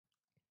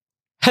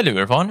Hello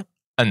everyone,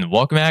 and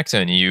welcome back to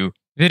a new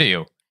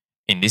video.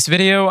 In this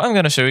video, I'm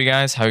going to show you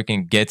guys how you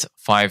can get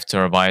 5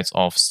 terabytes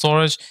of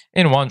storage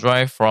in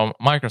OneDrive from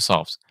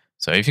Microsoft.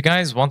 So if you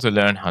guys want to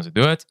learn how to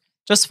do it,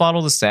 just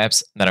follow the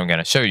steps that I'm going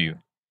to show you.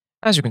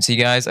 As you can see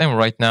guys, I'm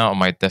right now on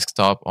my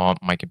desktop on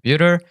my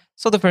computer.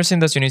 So the first thing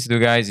that you need to do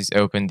guys is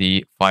open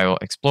the File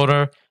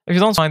Explorer. If you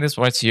don't find this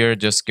right here,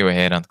 just go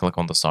ahead and click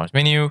on the Start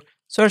menu,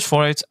 search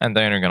for it, and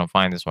then you're going to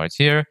find this right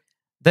here.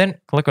 Then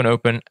click on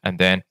Open, and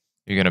then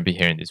you're going to be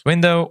here in this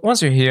window.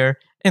 Once you're here,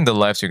 in the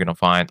left, you're going to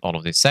find all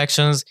of these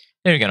sections.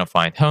 Here you're going to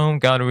find Home,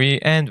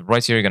 Gallery, and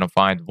right here, you're going to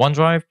find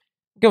OneDrive.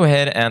 Go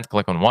ahead and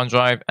click on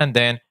OneDrive. And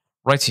then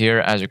right here,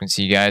 as you can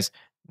see, guys,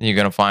 you're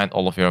going to find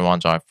all of your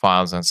OneDrive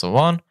files and so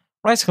on.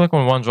 Right click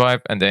on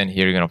OneDrive. And then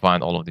here, you're going to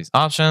find all of these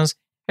options.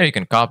 Here you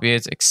can copy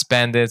it,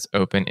 expand it,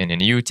 open in a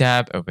new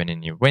tab, open in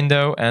a new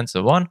window, and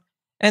so on.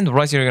 And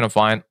right here, you're going to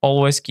find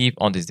Always Keep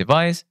on this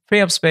device,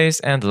 free up space.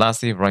 And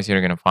lastly, right here,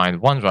 you're going to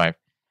find OneDrive.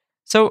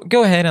 So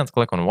go ahead and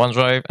click on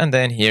OneDrive, and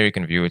then here you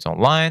can view it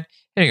online.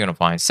 Here you're going to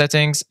find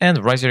settings,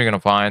 and right here you're going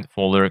to find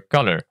folder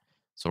color.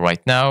 So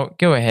right now,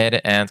 go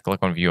ahead and click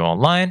on view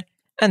online,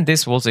 and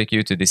this will take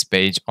you to this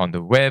page on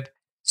the web.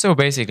 So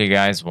basically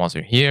guys, once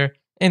you're here,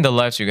 in the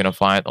left, you're going to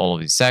find all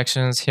of these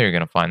sections. Here you're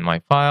going to find my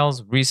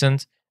files,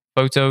 recent,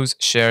 photos,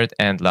 shared,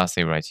 and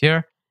lastly right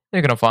here,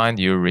 you're going to find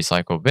your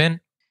recycle bin.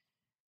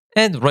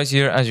 And right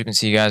here, as you can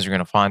see guys, you're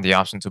going to find the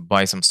option to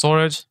buy some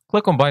storage.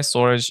 Click on buy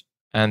storage,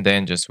 and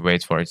then just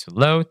wait for it to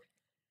load.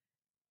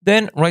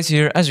 Then right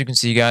here, as you can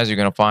see guys, you're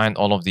going to find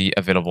all of the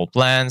available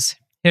plans.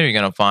 Here you're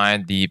going to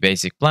find the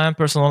basic plan,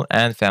 personal,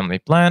 and family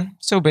plan.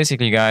 So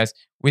basically guys,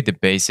 with the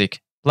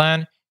basic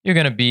plan, you're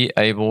going to be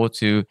able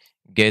to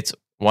get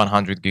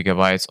 100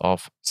 gigabytes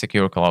of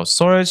secure cloud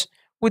storage.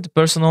 With the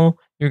personal,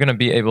 you're going to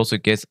be able to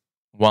get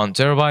 1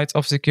 terabyte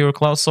of secure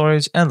cloud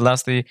storage. And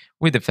lastly,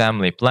 with the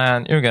family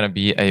plan, you're going to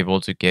be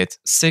able to get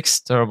 6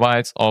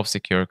 terabytes of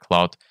secure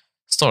cloud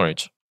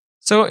storage.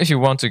 So if you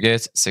want to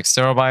get 6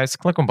 terabytes,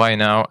 click on buy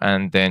now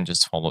and then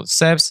just follow the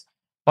steps,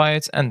 buy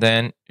it, and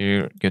then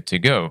you're good to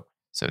go.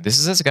 So this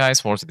is it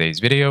guys for today's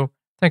video.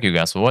 Thank you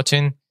guys for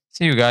watching.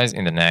 See you guys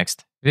in the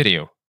next video.